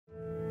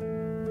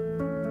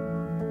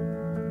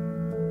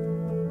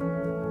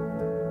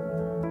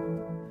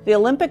The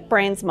Olympic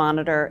Brainz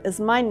Monitor is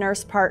my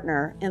nurse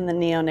partner in the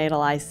neonatal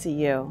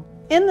ICU.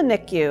 In the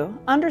NICU,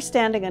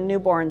 understanding a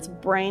newborn's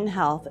brain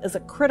health is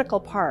a critical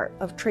part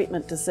of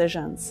treatment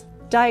decisions.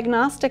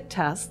 Diagnostic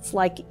tests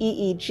like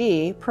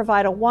EEG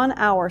provide a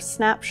 1-hour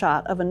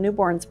snapshot of a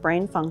newborn's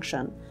brain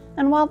function,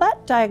 and while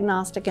that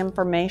diagnostic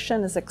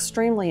information is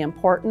extremely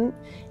important,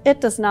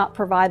 it does not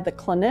provide the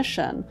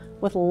clinician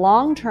with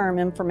long-term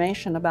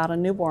information about a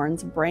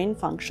newborn's brain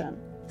function.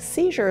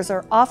 Seizures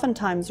are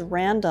oftentimes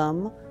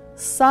random,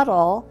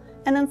 subtle,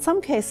 and in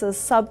some cases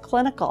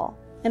subclinical,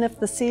 and if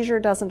the seizure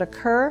doesn't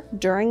occur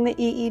during the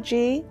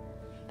EEG,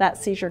 that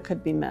seizure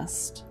could be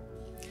missed.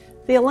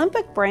 The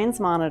Olympic Brainz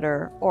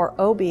Monitor, or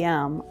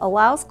OBM,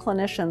 allows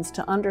clinicians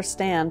to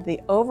understand the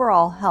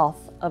overall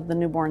health of the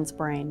newborn's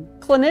brain.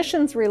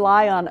 Clinicians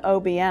rely on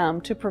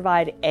OBM to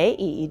provide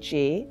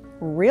AEEG,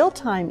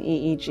 real-time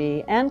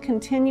EEG, and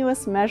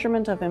continuous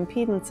measurement of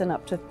impedance in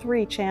up to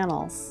 3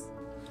 channels.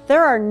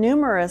 There are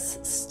numerous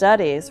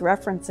studies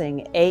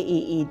referencing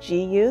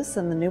AEEG use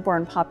in the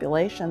newborn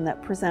population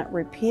that present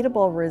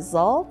repeatable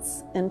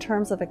results in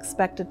terms of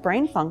expected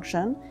brain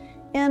function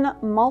in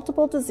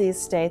multiple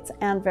disease states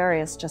and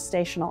various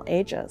gestational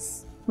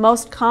ages.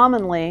 Most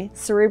commonly,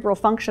 cerebral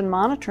function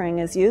monitoring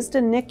is used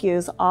in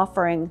NICUs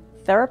offering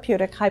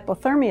therapeutic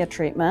hypothermia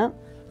treatment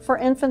for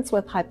infants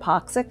with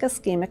hypoxic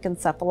ischemic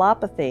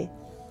encephalopathy,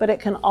 but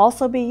it can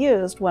also be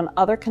used when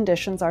other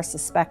conditions are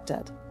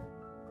suspected.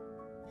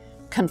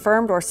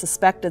 Confirmed or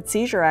suspected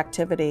seizure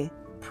activity,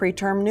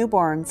 preterm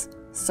newborns,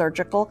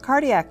 surgical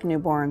cardiac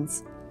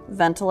newborns,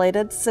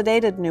 ventilated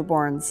sedated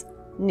newborns,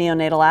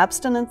 neonatal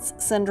abstinence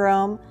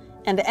syndrome,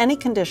 and any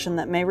condition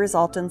that may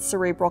result in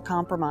cerebral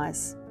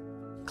compromise.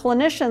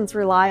 Clinicians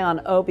rely on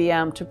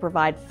OBM to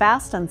provide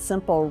fast and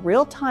simple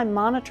real-time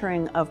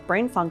monitoring of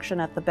brain function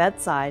at the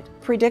bedside,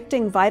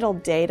 predicting vital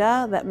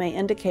data that may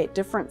indicate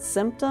different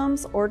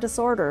symptoms or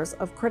disorders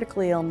of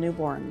critically ill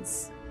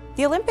newborns.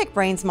 The Olympic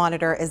Brainz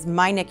Monitor is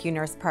my NICU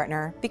nurse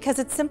partner because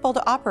it's simple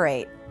to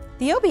operate.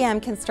 The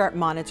OBM can start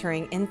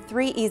monitoring in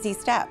 3 easy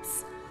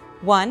steps.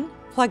 1.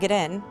 Plug it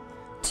in.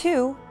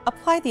 2.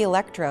 Apply the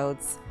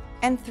electrodes.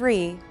 And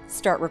 3.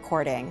 Start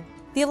recording.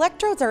 The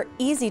electrodes are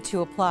easy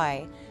to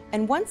apply,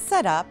 and once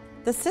set up,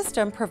 the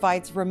system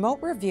provides remote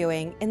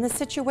reviewing in the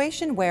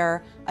situation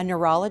where a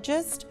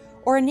neurologist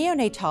or a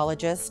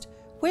neonatologist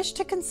wish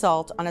to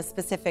consult on a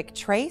specific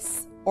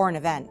trace or an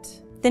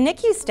event. The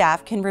NICU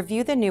staff can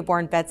review the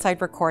newborn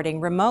bedside recording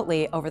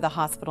remotely over the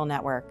hospital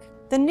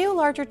network. The new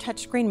larger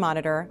touchscreen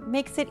monitor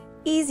makes it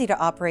easy to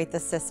operate the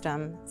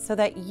system so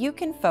that you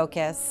can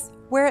focus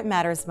where it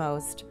matters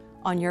most,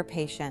 on your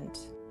patient.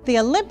 The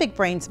Olympic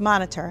Brainz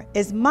Monitor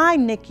is my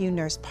NICU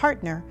nurse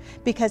partner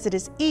because it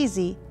is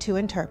easy to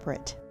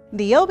interpret.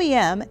 The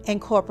OBM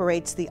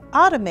incorporates the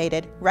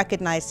automated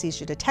recognized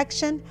seizure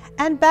detection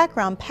and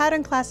background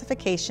pattern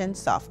classification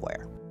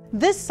software.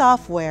 This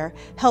software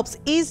helps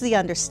ease the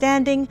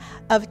understanding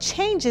of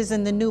changes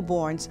in the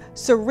newborn's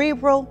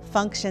cerebral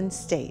function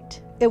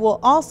state. It will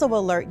also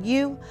alert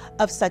you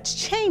of such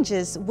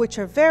changes which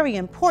are very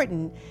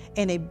important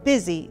in a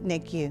busy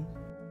NICU.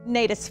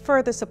 NATIS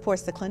further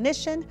supports the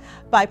clinician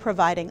by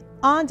providing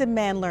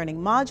on-demand learning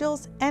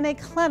modules and a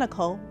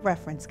clinical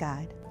reference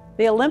guide.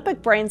 The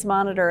Olympic Brainz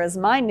Monitor is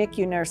my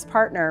NICU nurse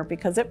partner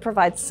because it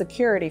provides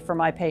security for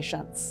my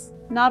patients.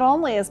 Not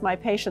only is my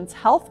patient's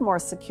health more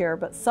secure,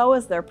 but so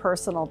is their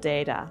personal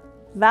data.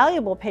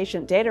 Valuable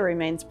patient data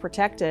remains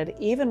protected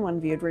even when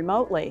viewed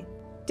remotely.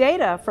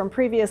 Data from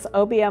previous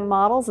OBM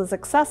models is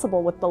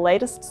accessible with the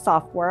latest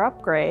software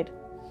upgrade,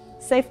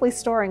 safely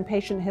storing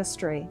patient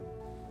history.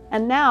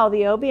 And now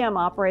the OBM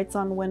operates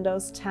on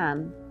Windows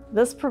 10.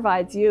 This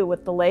provides you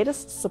with the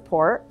latest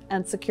support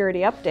and security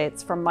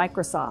updates from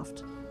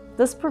Microsoft.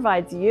 This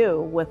provides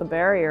you with a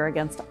barrier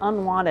against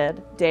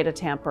unwanted data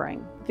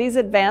tampering. These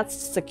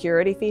advanced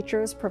security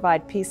features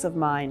provide peace of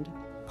mind.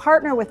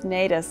 Partner with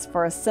NATIS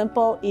for a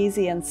simple,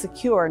 easy, and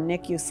secure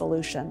NICU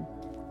solution.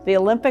 The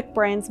Olympic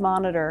Brainz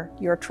Monitor,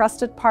 your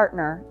trusted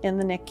partner in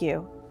the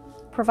NICU,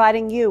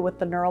 providing you with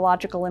the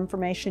neurological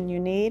information you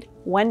need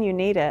when you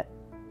need it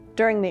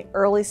during the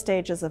early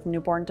stages of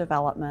newborn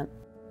development.